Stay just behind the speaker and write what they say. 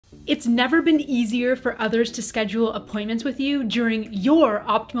It's never been easier for others to schedule appointments with you during your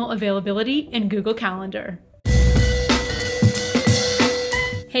optimal availability in Google Calendar.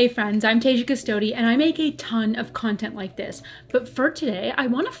 Hey friends, I'm Tasia Custode and I make a ton of content like this, but for today I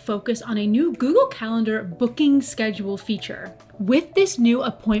want to focus on a new Google Calendar booking schedule feature. With this new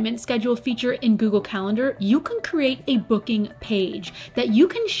appointment schedule feature in Google Calendar, you can create a booking page that you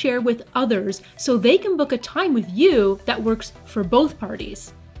can share with others so they can book a time with you that works for both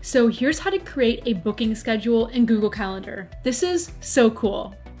parties. So here's how to create a booking schedule in Google Calendar. This is so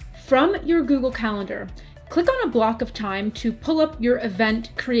cool. From your Google Calendar, click on a block of time to pull up your event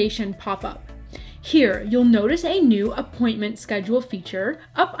creation pop-up. Here, you'll notice a new appointment schedule feature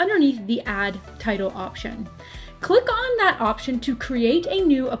up underneath the Add Title option. Click on that option to create a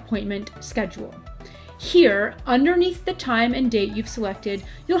new appointment schedule. Here, underneath the time and date you've selected,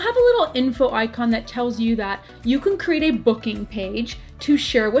 you'll have a little info icon that tells you that you can create a booking page to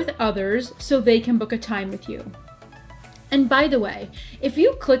share with others so they can book a time with you. And by the way, if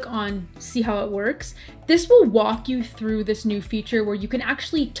you click on see how it works, this will walk you through this new feature where you can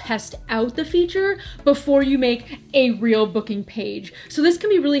actually test out the feature before you make a real booking page. So this can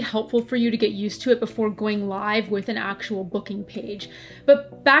be really helpful for you to get used to it before going live with an actual booking page.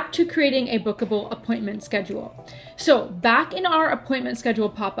 But back to creating a bookable appointment schedule. So back in our appointment schedule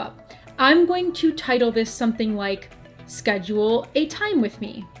pop-up, I'm going to title this something like Schedule a Time with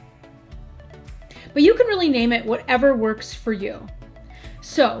Me. But you can really name it whatever works for you.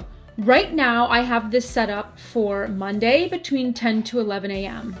 So right now I have this set up for Monday between 10 to 11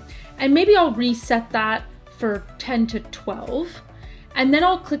 a.m. And maybe I'll reset that for 10 to 12. And then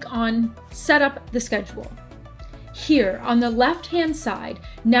I'll click on Set Up the Schedule. Here on the left-hand side,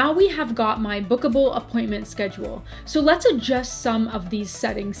 now we have got my bookable appointment schedule. So let's adjust some of these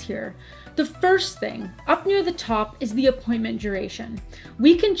settings here. The first thing, up near the top, is the appointment duration.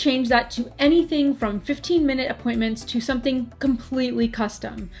 We can change that to anything from 15-minute appointments to something completely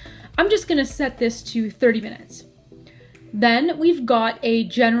custom. I'm just gonna set this to 30 minutes. Then we've got a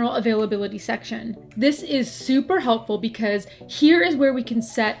general availability section. This is super helpful because here is where we can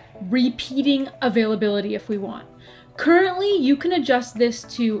set repeating availability if we want. Currently, you can adjust this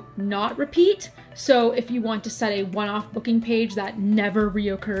to not repeat. So if you want to set a one-off booking page that never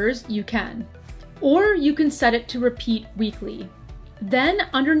reoccurs, you can. Or you can set it to repeat weekly. Then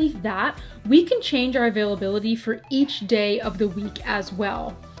underneath that, we can change our availability for each day of the week as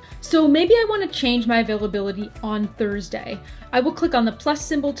well. So maybe I want to change my availability on Thursday. I will click on the plus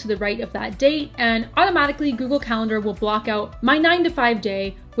symbol to the right of that date and automatically Google Calendar will block out my 9 to 5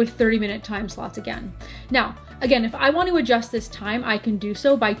 day with 30-minute time slots again. Now, again, if I want to adjust this time, I can do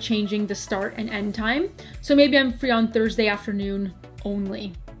so by changing the start and end time. So maybe I'm free on Thursday afternoon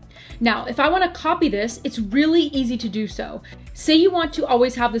only. Now, if I want to copy this, it's really easy to do so. Say you want to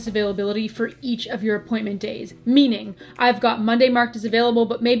always have this availability for each of your appointment days, meaning I've got Monday marked as available,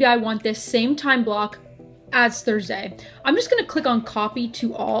 but maybe I want this same time block as Thursday. I'm just going to click on Copy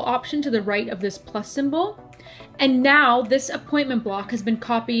to All option to the right of this plus symbol. And now this appointment block has been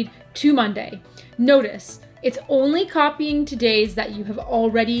copied to Monday. Notice, it's only copying to days that you have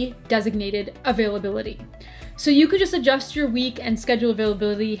already designated availability. So you could just adjust your week and schedule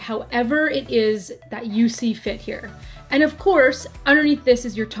availability however it is that you see fit here. And of course, underneath this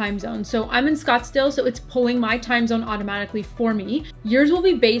is your time zone. So I'm in Scottsdale, so it's pulling my time zone automatically for me. Yours will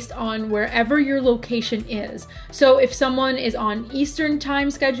be based on wherever your location is. So if someone is on Eastern time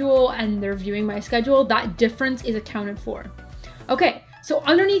schedule and they're viewing my schedule, that difference is accounted for. Okay. So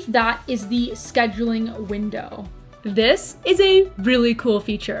underneath that is the scheduling window. This is a really cool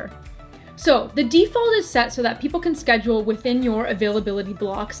feature. So the default is set so that people can schedule within your availability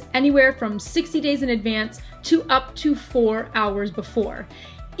blocks anywhere from 60 days in advance to up to 4 hours before.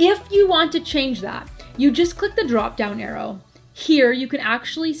 If you want to change that, you just click the drop-down arrow. Here, you can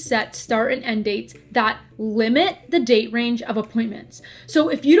actually set start and end dates that limit the date range of appointments. So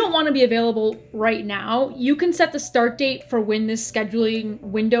if you don't want to be available right now, you can set the start date for when this scheduling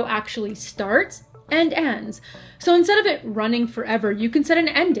window actually starts and ends. So instead of it running forever, you can set an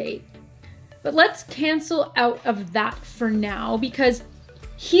end date. But let's cancel out of that for now because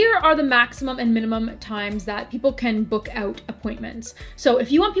here are the maximum and minimum times that people can book out appointments. So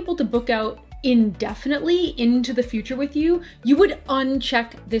if you want people to book out indefinitely into the future with you, you would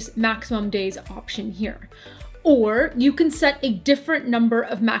uncheck this maximum days option here. Or you can set a different number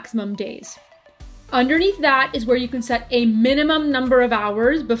of maximum days. Underneath that is where you can set a minimum number of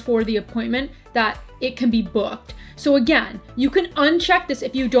hours before the appointment that it can be booked. So again, you can uncheck this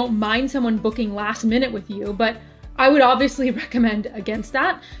if you don't mind someone booking last minute with you, but I would obviously recommend against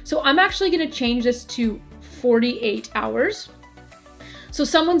that. So I'm actually going to change this to 48 hours. So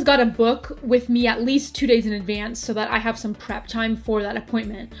someone's got to book with me at least 2 days in advance so that I have some prep time for that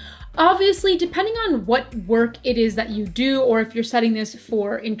appointment. Obviously, depending on what work it is that you do, or if you're setting this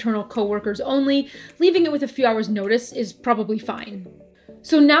for internal coworkers only, leaving it with a few hours notice is probably fine.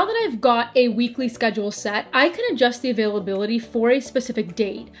 So now that I've got a weekly schedule set, I can adjust the availability for a specific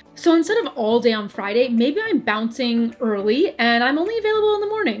date. So instead of all day on Friday, maybe I'm bouncing early and I'm only available in the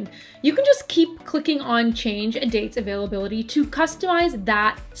morning. You can just keep clicking on change a date's availability to customize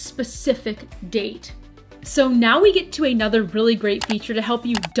that specific date. So now we get to another really great feature to help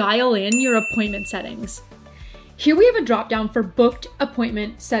you dial in your appointment settings. Here we have a drop-down for booked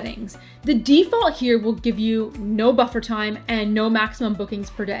appointment settings. The default here will give you no buffer time and no maximum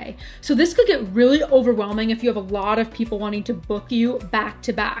bookings per day. So this could get really overwhelming if you have a lot of people wanting to book you back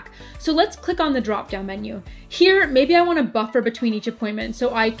to back. So let's click on the drop-down menu. Here, maybe I want to buffer between each appointment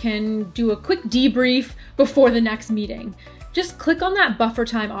so I can do a quick debrief before the next meeting. Just click on that buffer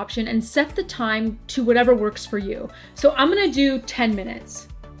time option and set the time to whatever works for you. So I'm gonna do 10 minutes.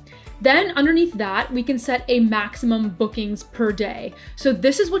 Then underneath that, we can set a maximum bookings per day. So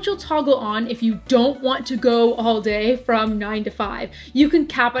this is what you'll toggle on if you don't want to go all day from 9 to 5. You can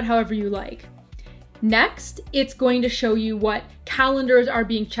cap it however you like. Next, it's going to show you what calendars are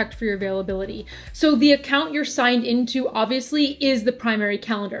being checked for your availability. So the account you're signed into obviously is the primary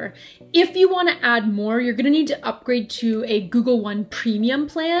calendar. If you want to add more, you're going to need to upgrade to a Google One Premium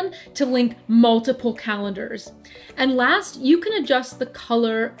plan to link multiple calendars. And last, you can adjust the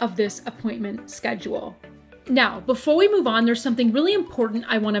color of this appointment schedule. Now, before we move on, there's something really important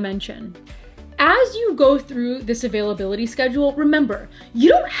I want to mention. As you go through this availability schedule, remember, you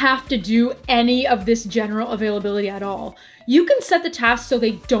don't have to do any of this general availability at all. You can set the tasks so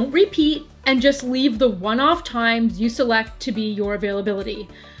they don't repeat and just leave the one-off times you select to be your availability.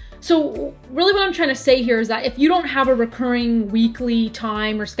 So really what I'm trying to say here is that if you don't have a recurring weekly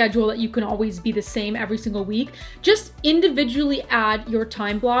time or schedule that you can always be the same every single week, just individually add your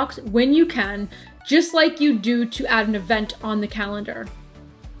time blocks when you can, just like you do to add an event on the calendar.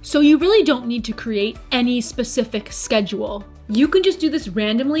 So you really don't need to create any specific schedule. You can just do this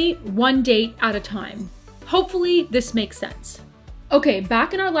randomly, one date at a time. Hopefully this makes sense. Okay,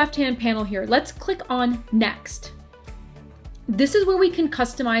 back in our left-hand panel here, let's click on Next. This is where we can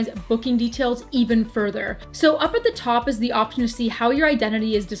customize booking details even further. So up at the top is the option to see how your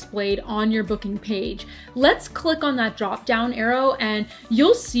identity is displayed on your booking page. Let's click on that drop-down arrow and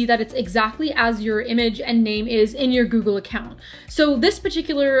you'll see that it's exactly as your image and name is in your Google account. So this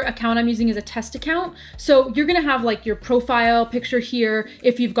particular account I'm using is a test account. So you're gonna have like your profile picture here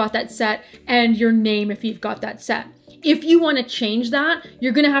if you've got that set and your name if you've got that set. If you want to change that,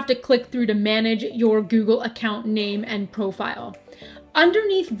 you're going to have to click through to manage your Google account name and profile.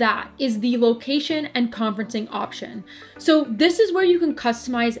 Underneath that is the location and conferencing option. So this is where you can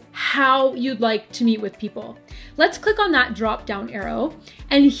customize how you'd like to meet with people. Let's click on that drop down arrow,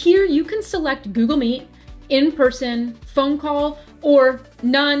 and here you can select Google Meet, in-person, phone call, or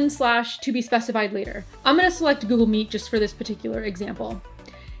none / to be specified later. I'm going to select Google Meet just for this particular example.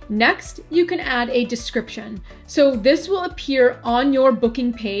 Next, you can add a description. So this will appear on your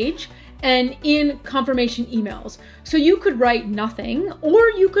booking page and in confirmation emails. So you could write nothing, or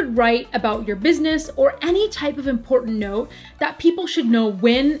you could write about your business or any type of important note that people should know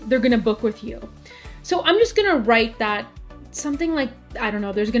when they're gonna book with you. So I'm just gonna write that something like, I don't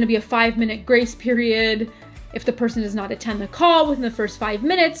know, there's gonna be a 5-minute grace period. If the person does not attend the call within the first 5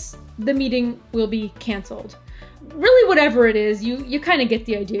 minutes, the meeting will be canceled. Really, whatever it is, you kind of get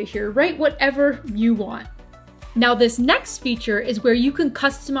the idea here. Write whatever you want. Now this next feature is where you can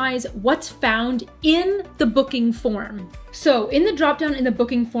customize what's found in the booking form. So in the dropdown in the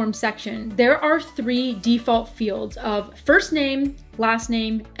booking form section, there are 3 default fields of first name, last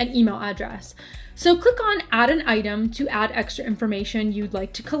name, and email address. So click on add an item to add extra information you'd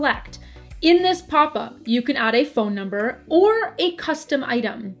like to collect. In this pop-up, you can add a phone number or a custom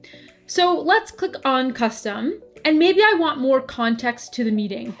item. So let's click on custom. And maybe I want more context to the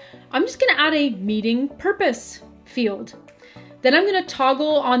meeting. I'm just gonna add a meeting purpose field. Then I'm gonna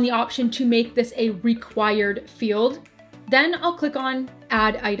toggle on the option to make this a required field. Then I'll click on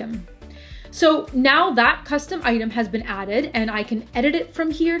add item. So now that custom item has been added and I can edit it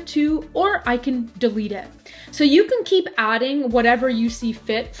from here too, or I can delete it. So you can keep adding whatever you see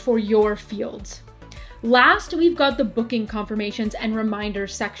fit for your fields. Last, we've got the booking confirmations and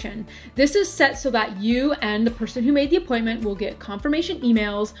reminders section. This is set so that you and the person who made the appointment will get confirmation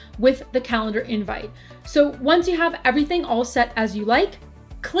emails with the calendar invite. So once you have everything all set as you like,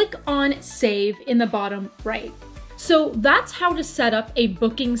 click on Save in the bottom right. So that's how to set up a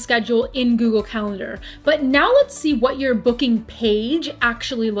booking schedule in Google Calendar. But now let's see what your booking page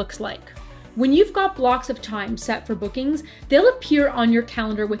actually looks like. When you've got blocks of time set for bookings, they'll appear on your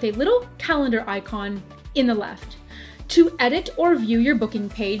calendar with a little calendar icon in the left. To edit or view your booking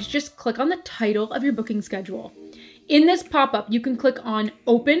page, just click on the title of your booking schedule. In this pop-up, you can click on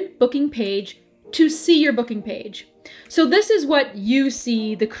Open Booking Page to see your booking page. So this is what you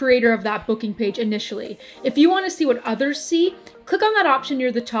see, the creator of that booking page initially. If you want to see what others see, click on that option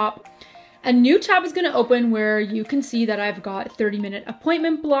near the top. A new tab is going to open where you can see that I've got 30-minute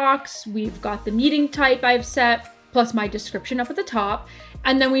appointment blocks. We've got the meeting type I've set, plus my description up at the top.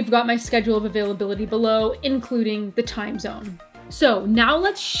 And then we've got my schedule of availability below, including the time zone. So now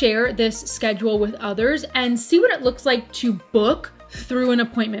let's share this schedule with others and see what it looks like to book through an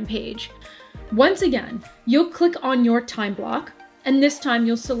appointment page. Once again, you'll click on your time block, and this time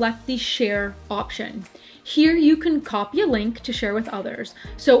you'll select the share option. Here you can copy a link to share with others.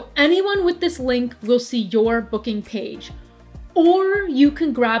 So anyone with this link will see your booking page. Or you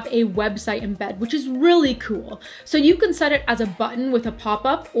can grab a website embed, which is really cool. So you can set it as a button with a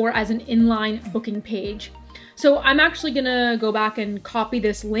pop-up or as an inline booking page. So I'm actually gonna go back and copy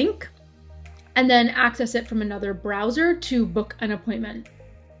this link and then access it from another browser to book an appointment.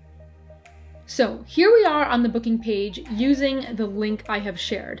 So here we are on the booking page using the link I have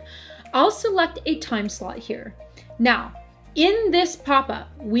shared. I'll select a time slot here. Now, in this pop-up,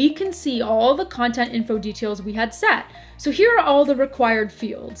 we can see all the content info details we had set. So here are all the required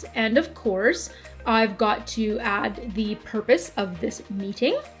fields. And of course, I've got to add the purpose of this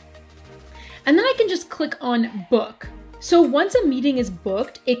meeting. And then I can just click on book. So once a meeting is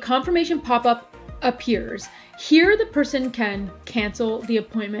booked, a confirmation pop-up appears. Here, the person can cancel the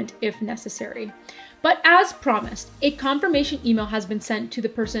appointment if necessary. But as promised, a confirmation email has been sent to the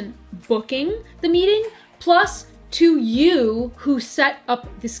person booking the meeting, plus to you who set up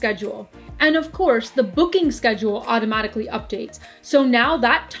the schedule. And of course, the booking schedule automatically updates. So now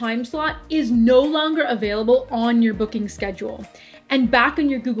that time slot is no longer available on your booking schedule. And back in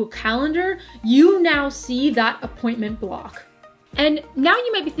your Google Calendar, you now see that appointment block. And now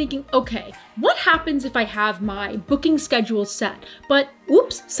you might be thinking, okay, what happens if I have my booking schedule set, but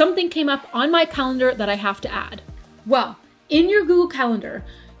oops, something came up on my calendar that I have to add? Well, in your Google Calendar,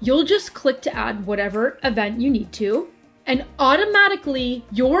 you'll just click to add whatever event you need to, and automatically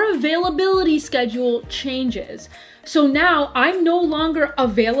your availability schedule changes. So now I'm no longer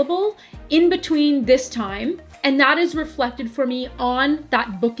available in between this time, and that is reflected for me on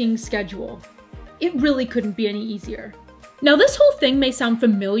that booking schedule. It really couldn't be any easier. Now, this whole thing may sound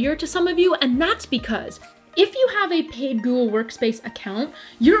familiar to some of you, and that's because if you have a paid Google Workspace account,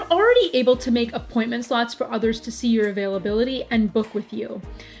 you're already able to make appointment slots for others to see your availability and book with you.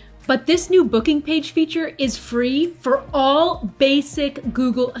 But this new booking page feature is free for all basic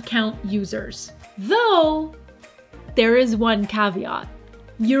Google account users. Though, there is one caveat.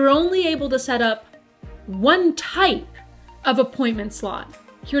 You're only able to set up one type of appointment slot.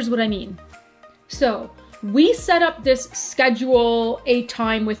 Here's what I mean. So, we set up this schedule a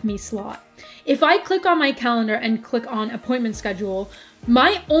time with me slot. If I click on my calendar and click on appointment schedule,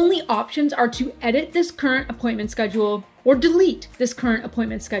 my only options are to edit this current appointment schedule or delete this current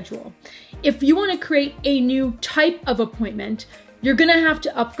appointment schedule. If you want to create a new type of appointment, you're gonna have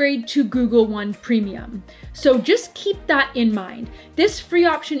to upgrade to Google One Premium. So just keep that in mind. This free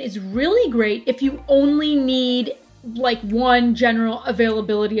option is really great if you only need like one general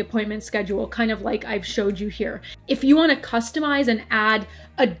availability appointment schedule, kind of like I've showed you here. If you want to customize and add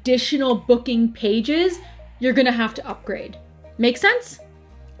additional booking pages, you're gonna have to upgrade. Make sense?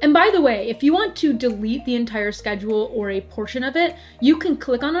 And by the way, if you want to delete the entire schedule or a portion of it, you can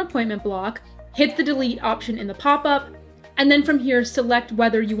click on an appointment block, hit the delete option in the pop-up, and then from here, select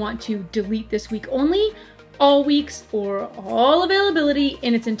whether you want to delete this week only, all weeks, or all availability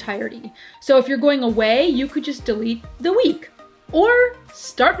in its entirety. So if you're going away, you could just delete the week, or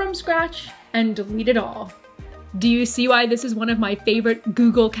start from scratch and delete it all. Do you see why this is one of my favorite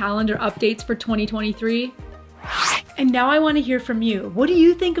Google Calendar updates for 2023? And now I want to hear from you. What do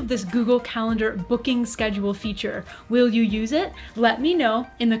you think of this Google Calendar booking schedule feature? Will you use it? Let me know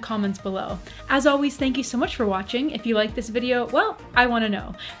in the comments below. As always, thank you so much for watching. If you like this video, well, I want to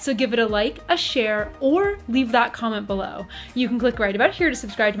know. So give it a like, a share, or leave that comment below. You can click right about here to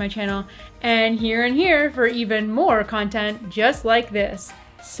subscribe to my channel, and here for even more content just like this.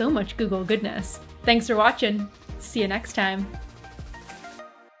 So much Google goodness. Thanks for watching. See you next time.